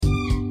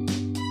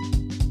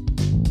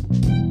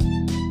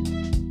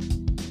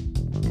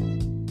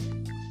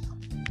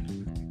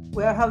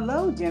Well,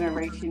 hello,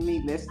 Generation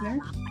Me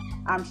listeners.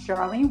 I'm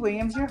Charlene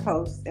Williams, your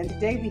host, and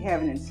today we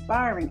have an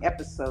inspiring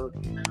episode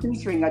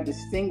featuring a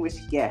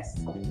distinguished guest.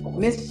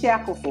 Miss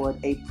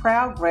Shackelford, a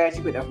proud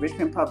graduate of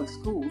Richmond Public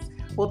Schools,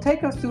 will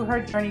take us through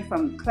her journey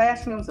from the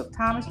classrooms of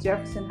Thomas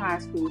Jefferson High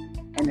School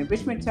and the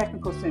Richmond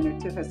Technical Center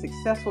to her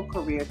successful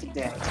career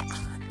today.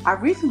 I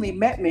recently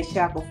met Miss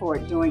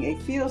Shackelford during a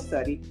field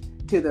study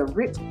to the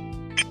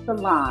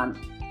Salon,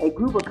 a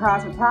group of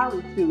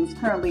cosmetology students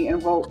currently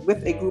enrolled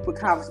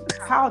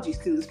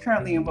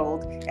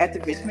at the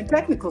Richmond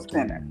Technical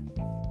Center.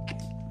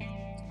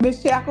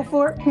 Ms.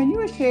 Shackelford, can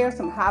you share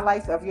some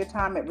highlights of your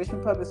time at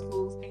Richmond Public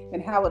Schools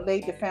and how it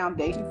laid the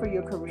foundation for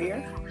your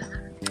career?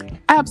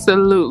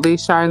 Absolutely,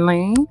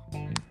 Charlene.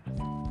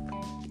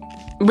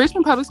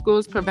 Richmond Public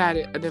Schools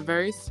provided a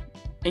diverse,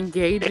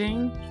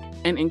 engaging,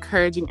 and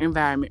encouraging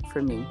environment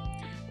for me.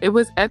 It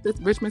was at the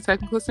Richmond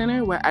Technical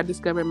Center where I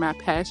discovered my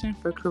passion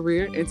for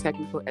career and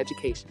technical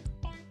education.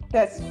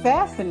 That's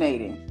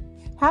fascinating.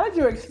 How did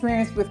your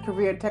experience with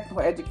career and technical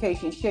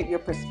education shape your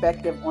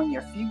perspective on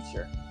your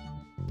future?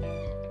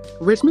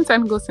 Richmond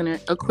Technical Center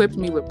equipped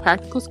me with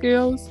practical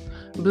skills,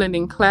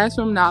 blending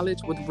classroom knowledge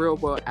with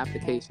real-world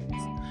applications.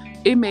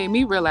 It made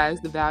me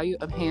realize the value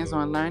of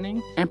hands-on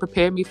learning and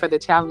prepared me for the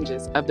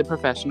challenges of the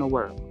professional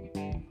world.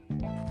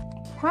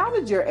 How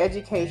did your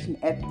education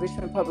at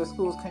Richmond Public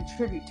Schools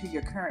contribute to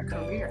your current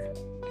career?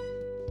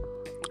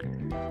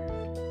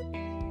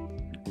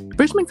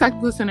 Richmond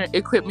Technical Center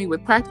equipped me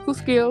with practical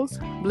skills,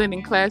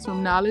 blending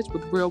classroom knowledge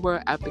with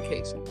real-world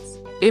applications.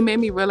 It made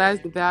me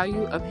realize the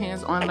value of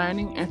hands-on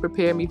learning and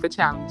prepared me for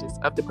challenges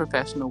of the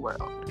professional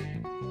world.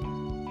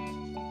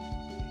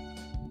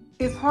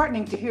 It's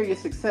heartening to hear your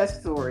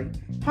success story.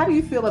 How do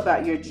you feel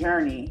about your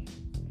journey?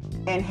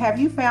 And have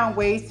you found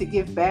ways to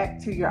give back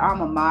to your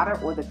alma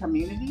mater or the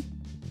community?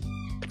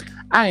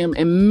 I am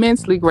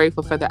immensely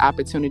grateful for the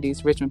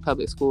opportunities Richmond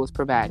Public Schools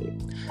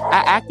provided. I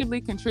actively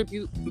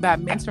contribute by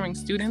mentoring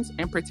students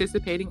and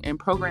participating in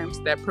programs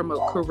that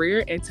promote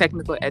career and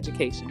technical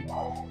education.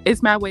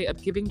 It's my way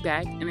of giving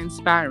back and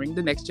inspiring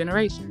the next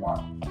generation.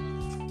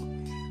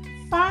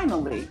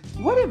 Finally,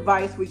 what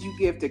advice would you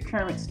give to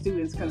current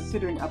students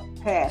considering a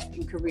path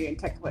in career and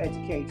technical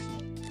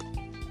education?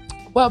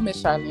 Well,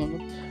 Ms.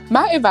 Charlene,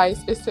 my advice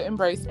is to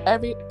embrace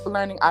every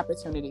learning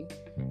opportunity.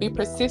 Be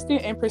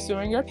persistent in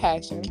pursuing your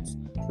passions,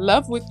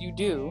 love what you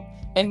do,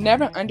 and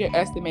never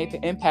underestimate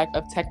the impact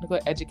of technical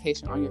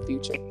education on your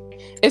future.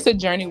 It's a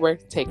journey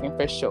worth taking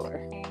for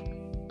sure.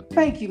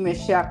 Thank you,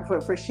 Ms.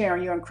 Shackelford, for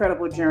sharing your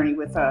incredible journey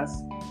with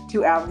us.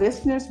 To our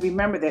listeners,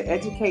 remember that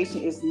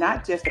education is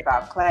not just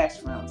about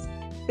classrooms.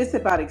 It's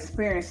about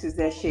experiences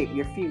that shape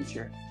your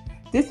future.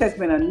 This has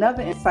been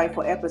another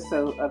insightful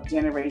episode of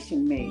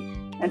Generation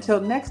Me.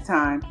 Until next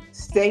time,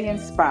 stay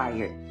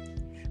inspired.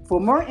 For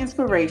more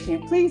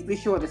inspiration, please be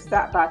sure to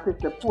stop by to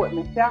support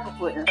Ms.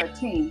 Shackelford and her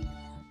team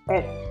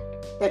at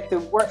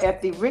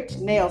the Rich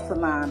Nail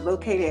Salon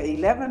located at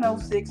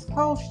 1106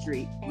 Hull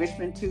Street,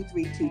 Richmond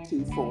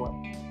 23224.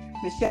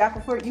 Ms.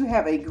 Shackelford, you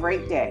have a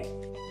great day.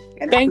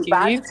 And Thank you.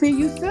 I'll see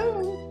you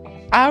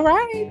soon. All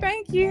right.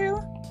 Thank you.